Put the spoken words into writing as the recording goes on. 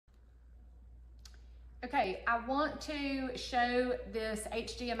Okay, I want to show this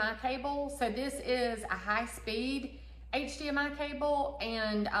HDMI cable. So this is a high-speed HDMI cable,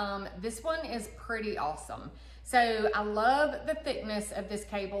 and this one is pretty awesome. So I love the thickness of this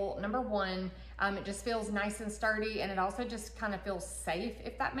cable. Number one, it just feels nice and sturdy, and it also just kind of feels safe,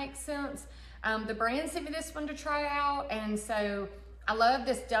 if that makes sense. The brand sent me this one to try out, and so I love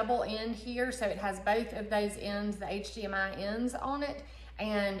this double end here. So it has both of those ends, the HDMI ends on it,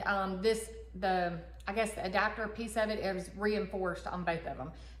 and I guess the adapter piece of it is reinforced on both of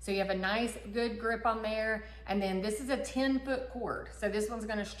them. So you have a nice, good grip on there. And then this is a 10-foot cord. So this one's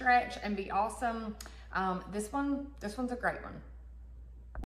gonna stretch and be awesome. This one's a great one.